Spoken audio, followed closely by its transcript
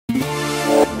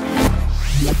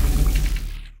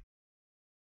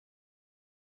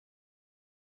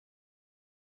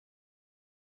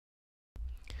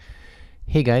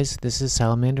Hey guys, this is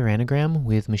Salamander Anagram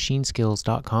with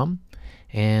MachineSkills.com,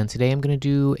 and today I'm going to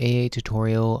do a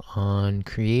tutorial on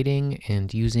creating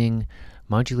and using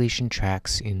modulation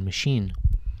tracks in Maschine.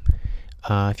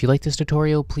 If you like this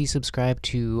tutorial, please subscribe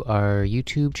to our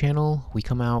YouTube channel. We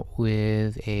come out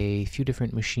with a few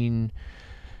different Maschine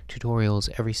tutorials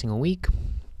every single week.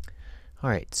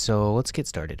 Alright, so let's get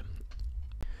started.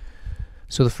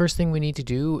 So the first thing we need to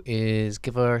do is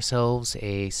give ourselves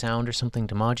a sound or something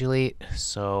to modulate.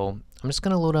 So I'm just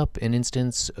going to load up an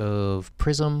instance of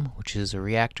Prism, which is a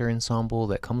reactor ensemble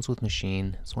that comes with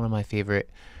Maschine. It's one of my favorite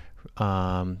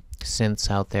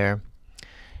synths out there.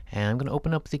 And I'm going to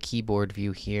open up the keyboard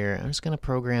view here. I'm just going to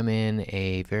program in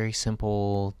a very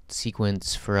simple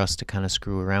sequence for us to kind of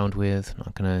screw around with. I'm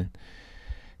not going to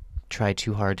try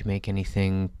too hard to make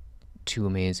anything too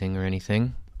amazing or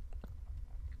anything.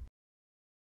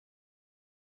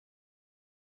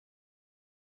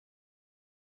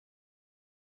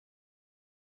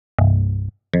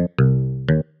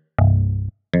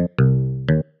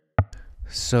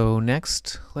 So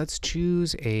next, let's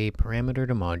choose a parameter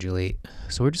to modulate.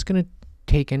 So we're just going to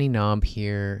take any knob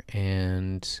here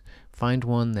and find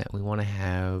one that we want to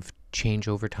have change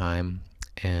over time.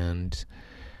 And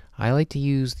I like to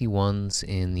use the ones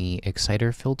in the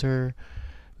exciter filter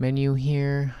menu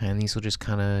here, and these will just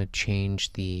kind of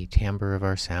change the timbre of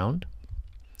our sound.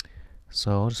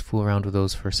 So I'll just fool around with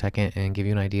those for a second and give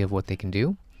you an idea of what they can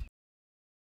do.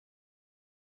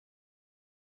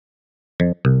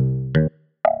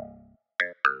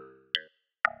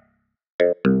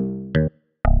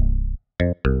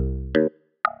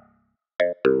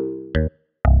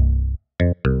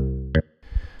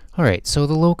 Alright, so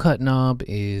the low cut knob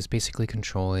is basically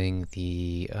controlling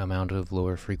the amount of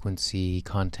lower frequency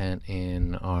content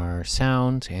in our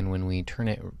sound, and when we turn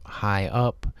it high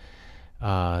up,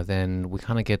 then we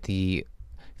kind of get the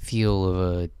feel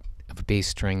of a bass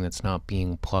string that's not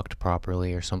being plucked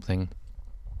properly or something.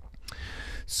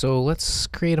 So let's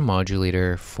create a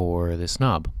modulator for this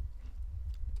knob.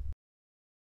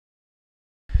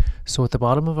 So at the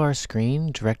bottom of our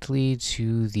screen, directly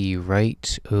to the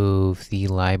right of the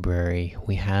library,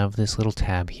 we have this little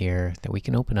tab here that we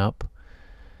can open up.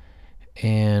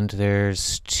 And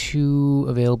there's two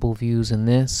available views in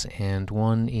this, and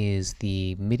one is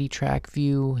the MIDI track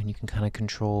view, and you can kind of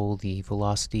control the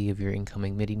velocity of your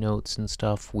incoming MIDI notes and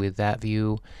stuff with that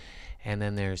view. And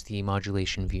then there's the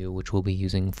modulation view, which we'll be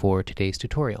using for today's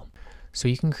tutorial. So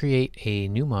you can create a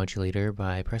new modulator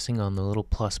by pressing on the little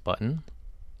plus button,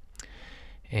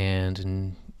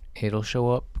 and it'll show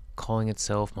up calling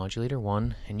itself Modulator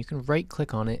 1, and you can right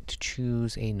click on it to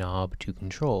choose a knob to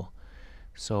control.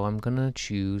 So I'm going to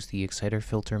choose the exciter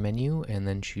filter menu and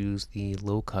then choose the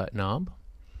low cut knob.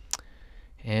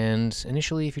 And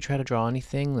initially, if you try to draw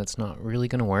anything, that's not really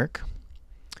going to work.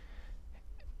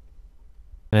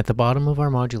 And at the bottom of our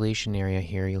modulation area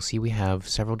here, you'll see we have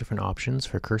several different options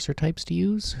for cursor types to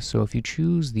use. So if you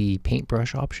choose the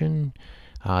paintbrush option,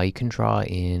 you can draw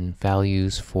in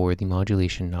values for the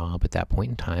modulation knob at that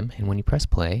point in time, and when you press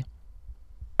play,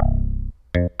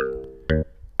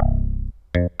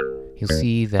 you'll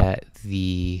see that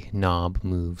the knob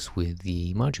moves with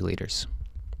the modulators.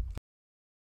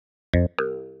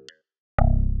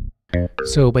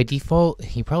 So by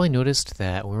default, you probably noticed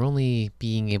that we're only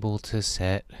being able to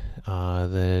set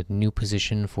the new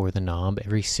position for the knob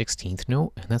every 16th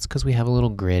note, and that's because we have a little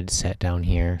grid set down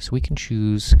here. So we can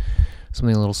choose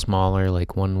something a little smaller,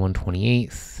 like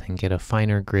 1/128th, and get a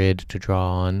finer grid to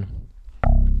draw on.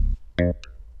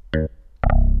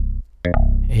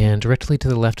 And directly to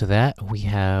the left of that, we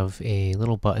have a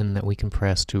little button that we can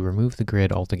press to remove the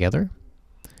grid altogether.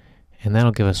 And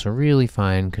that'll give us a really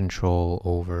fine control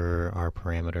over our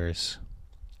parameters,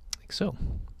 like so.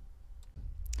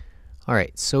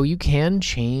 Alright, so you can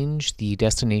change the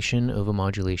destination of a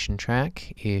modulation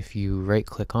track if you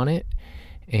right-click on it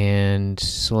and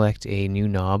select a new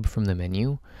knob from the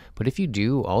menu. But if you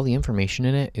do, all the information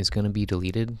in it is going to be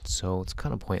deleted, so it's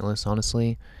kind of pointless,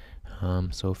 honestly.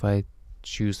 So if I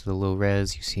choose the low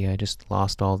res, you see I just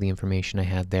lost all the information I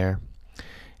had there.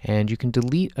 And you can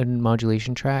delete a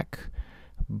modulation track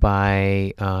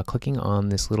by clicking on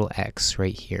this little X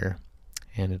right here,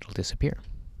 and it'll disappear.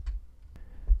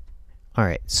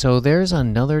 Alright, so there's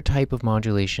another type of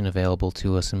modulation available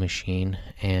to us in Maschine,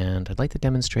 and I'd like to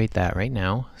demonstrate that right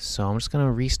now. So I'm just going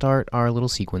to restart our little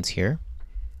sequence here.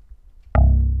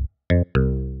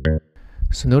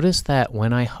 So notice that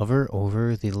when I hover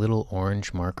over the little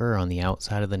orange marker on the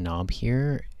outside of the knob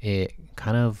here, it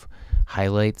kind of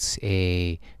highlights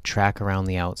a track around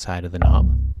the outside of the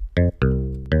knob.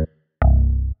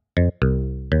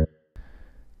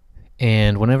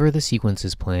 And whenever the sequence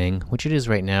is playing, which it is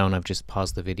right now, and I've just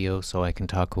paused the video so I can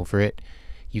talk over it,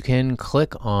 you can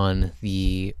click on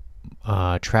the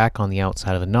track on the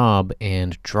outside of the knob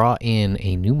and draw in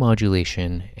a new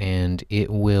modulation, and it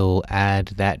will add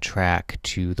that track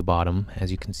to the bottom,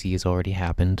 as you can see has already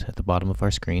happened at the bottom of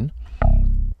our screen.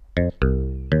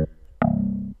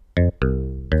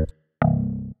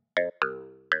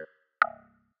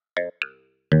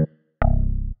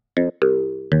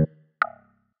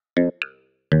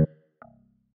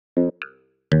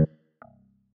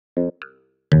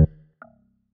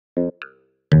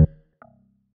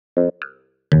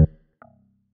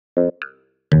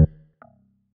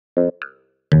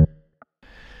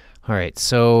 Alright,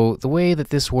 so the way that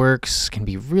this works can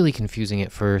be really confusing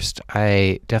at first.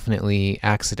 I definitely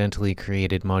accidentally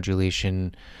created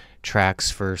modulation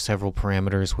tracks for several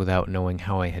parameters without knowing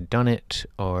how I had done it,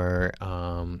 or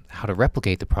how to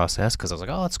replicate the process, because I was like,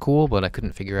 oh, that's cool, but I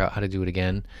couldn't figure out how to do it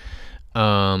again.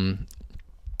 And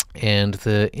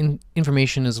the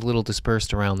information is a little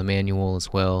dispersed around the manual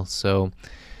as well, so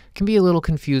can be a little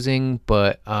confusing,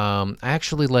 but I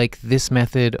actually like this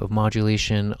method of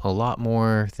modulation a lot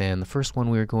more than the first one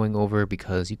we were going over,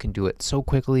 because you can do it so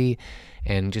quickly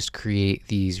and just create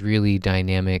these really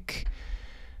dynamic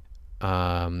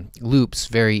loops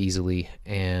very easily,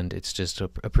 and it's just a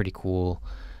pretty cool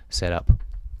setup.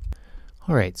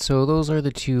 Alright, so those are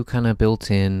the two kind of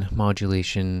built-in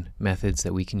modulation methods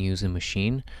that we can use in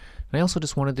Maschine. And I also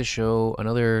just wanted to show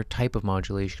another type of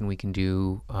modulation we can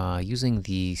do using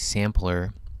the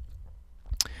sampler.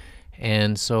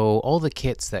 And so all the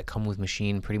kits that come with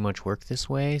Maschine pretty much work this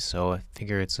way, so I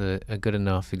figure it's a good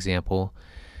enough example.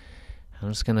 I'm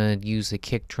just going to use the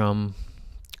kick drum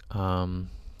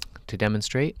to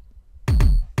demonstrate.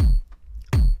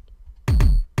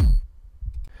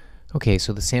 Okay,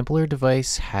 so the sampler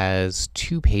device has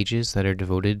two pages that are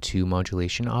devoted to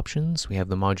modulation options. We have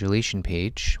the modulation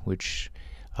page, which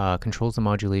controls the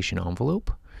modulation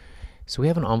envelope. So we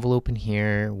have an envelope in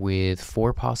here with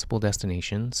 4 possible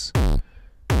destinations.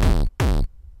 And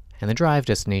the drive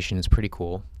destination is pretty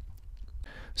cool.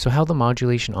 So how the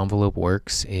modulation envelope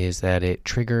works is that it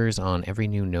triggers on every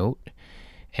new note.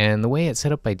 And the way it's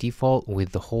set up by default,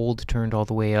 with the hold turned all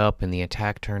the way up and the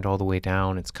attack turned all the way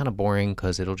down, it's kind of boring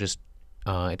because it'll just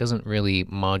it doesn't really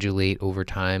modulate over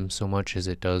time so much as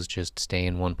it does just stay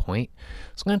in one point.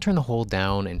 So I'm going to turn the hold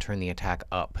down and turn the attack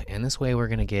up, and this way we're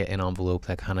going to get an envelope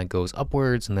that kind of goes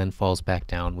upwards and then falls back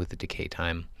down with the decay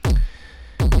time.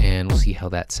 And we'll see how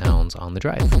that sounds on the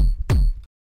drive.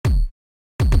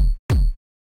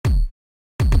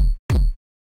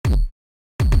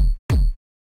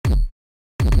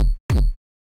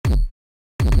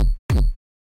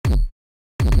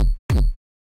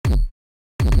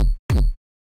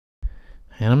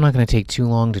 And I'm not going to take too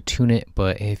long to tune it,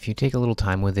 but if you take a little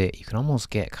time with it, you can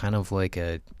almost get kind of like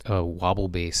a wobble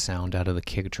bass sound out of the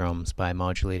kick drums by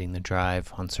modulating the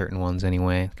drive on certain ones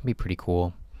anyway. It can be pretty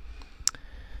cool.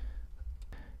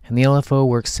 And the LFO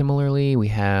works similarly. We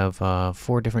have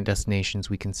 4 different destinations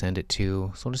we can send it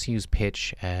to. So I'll just use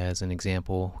pitch as an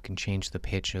example. We can change the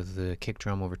pitch of the kick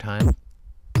drum over time.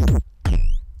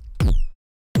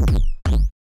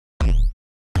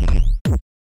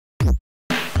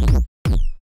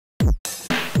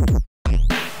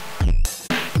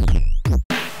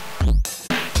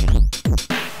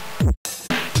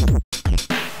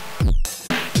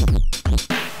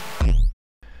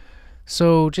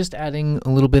 So just adding a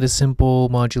little bit of simple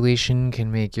modulation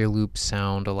can make your loops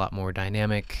sound a lot more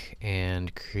dynamic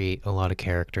and create a lot of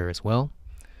character as well.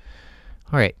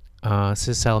 Alright, this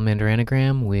is Salamander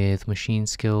Anagram with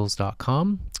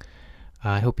MachineSkills.com.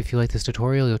 I hope if you like this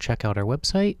tutorial, you'll check out our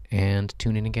website and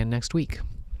tune in again next week.